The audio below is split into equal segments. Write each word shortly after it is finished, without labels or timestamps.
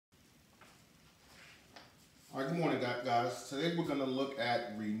All right, good morning, guys. Today we're going to look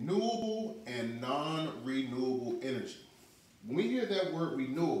at renewable and non-renewable energy. When we hear that word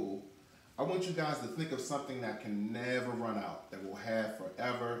renewable, I want you guys to think of something that can never run out, that will have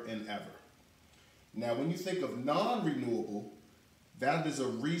forever and ever. Now, when you think of non-renewable, that is a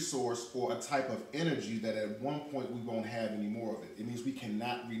resource or a type of energy that at one point we won't have any more of it. It means we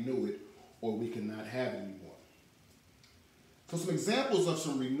cannot renew it or we cannot have it anymore. So some examples of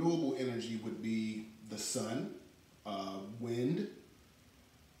some renewable energy would be the sun, wind,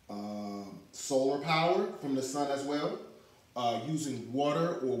 solar power from the sun as well, using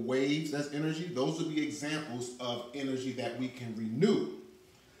water or waves as energy. Those would be examples of energy that we can renew.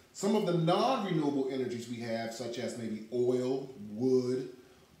 Some of the non-renewable energies we have, such as maybe oil, wood,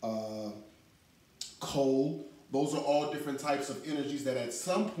 coal, those are all different types of energies that at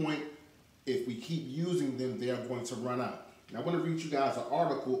some point, if we keep using them, they are going to run out. Now, I want to read you guys an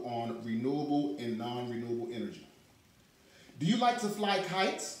article on renewable and non-renewable energy. Do you like to fly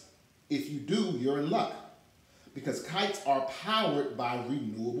kites? If you do, you're in luck, because kites are powered by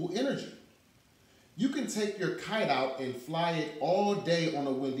renewable energy. You can take your kite out and fly it all day on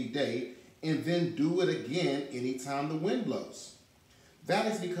a windy day and then do it again anytime the wind blows. That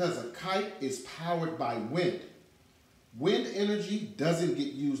is because a kite is powered by wind. Wind energy doesn't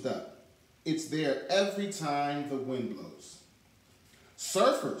get used up. It's there every time the wind blows.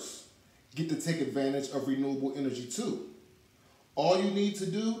 Surfers get to take advantage of renewable energy too. All you need to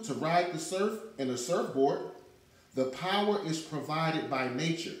do to ride the surf in a surfboard, the power is provided by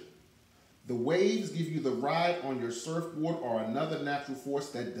nature. The waves give you the ride on your surfboard or another natural force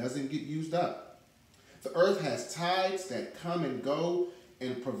that doesn't get used up. The earth has tides that come and go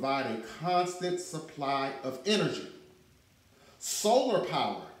and provide a constant supply of energy. Solar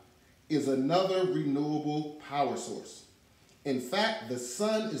power is another renewable power source. In fact, the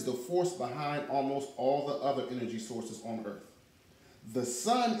sun is the force behind almost all the other energy sources on Earth. The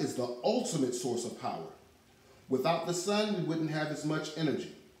sun is the ultimate source of power. Without the sun, we wouldn't have as much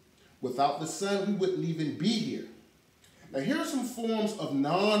energy. Without the sun, we wouldn't even be here. Now, here are some forms of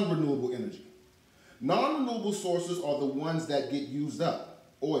non-renewable energy. Non-renewable sources are the ones that get used up.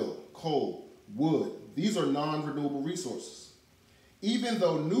 Oil, coal, wood. These are non-renewable resources. Even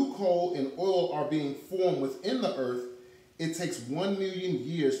though new coal and oil are being formed within the earth, it takes 1 million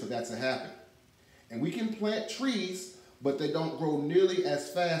years for that to happen. And we can plant trees, but they don't grow nearly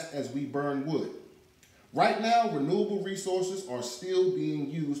as fast as we burn wood. Right now, renewable resources are still being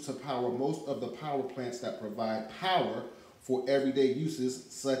used to power most of the power plants that provide power for everyday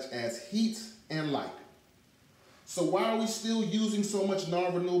uses such as heat and light. So why are we still using so much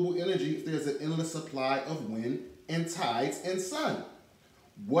non-renewable energy if there's an endless supply of wind and tides and sun?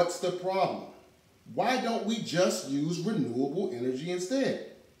 What's the problem? Why don't we just use renewable energy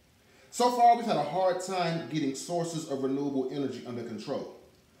instead? So far, we've had a hard time getting sources of renewable energy under control.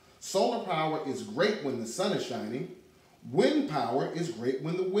 Solar power is great when the sun is shining. Wind power is great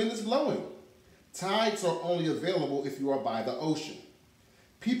when the wind is blowing. Tides are only available if you are by the ocean.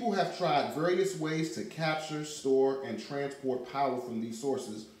 People have tried various ways to capture, store, and transport power from these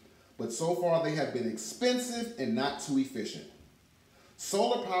sources, but so far they have been expensive and not too efficient.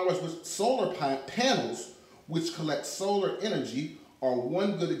 Solar panels, which collect solar energy, are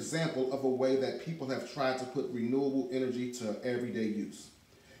one good example of a way that people have tried to put renewable energy to everyday use.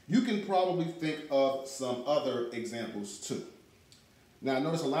 You can probably think of some other examples too. Now,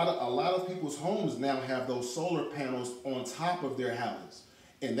 notice a lot of people's homes now have those solar panels on top of their houses.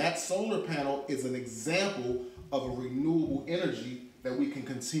 And that solar panel is an example of a renewable energy that we can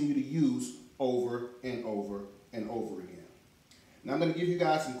continue to use over and over and over again. Now I'm going to give you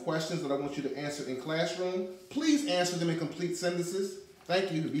guys some questions that I want you to answer in classroom. Please answer them in complete sentences.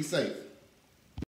 Thank you. Be safe.